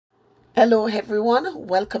Hello everyone,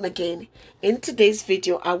 welcome again. In today's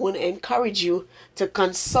video, I want to encourage you to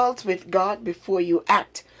consult with God before you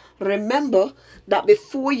act. Remember that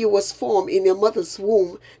before you was formed in your mother's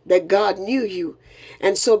womb, that God knew you.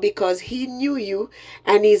 And so because he knew you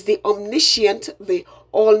and he's the omniscient, the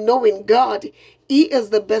all-knowing God, he is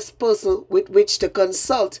the best person with which to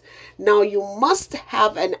consult. Now you must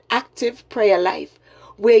have an active prayer life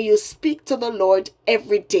where you speak to the Lord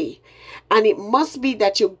every day. And it must be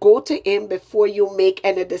that you go to him before you make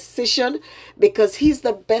any decision, because he's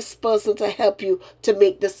the best person to help you to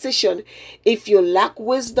make decision. If you lack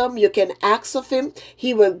wisdom, you can ask of him.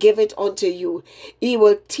 He will give it unto you. He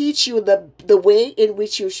will teach you the way in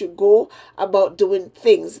which you should go about doing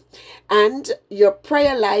things. And your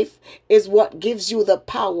prayer life is what gives you the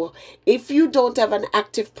power. If you don't have an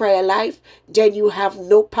active prayer life, then you have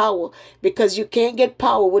no power, because you can't get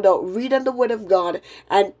power without reading the word of God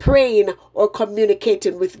and praying or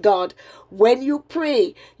communicating with God. When you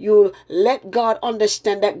pray, you let God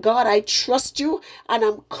understand that, God, I trust you and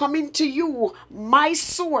I'm coming to you, my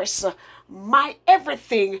source, my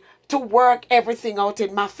everything, to work everything out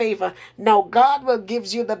in my favor. Now God will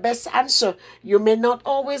give you the best answer. You may not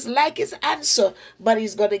always like his answer, but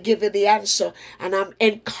he's going to give you the answer. And I'm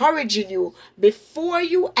encouraging you, before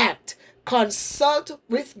you act, consult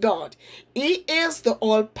with God. He is the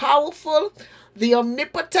all-powerful, the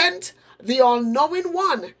omnipotent, the all-knowing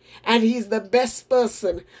one, and he's the best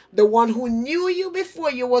person. The one who knew you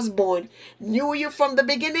before you was born, knew you from the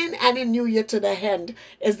beginning, and he knew you to the end,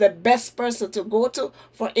 is the best person to go to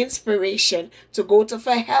for inspiration, to go to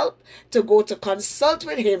for help, to go to consult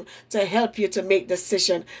with him to help you to make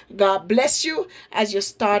decision. God bless you as you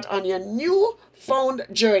start on your new found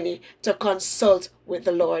journey to consult with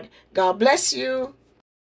the Lord. God bless you.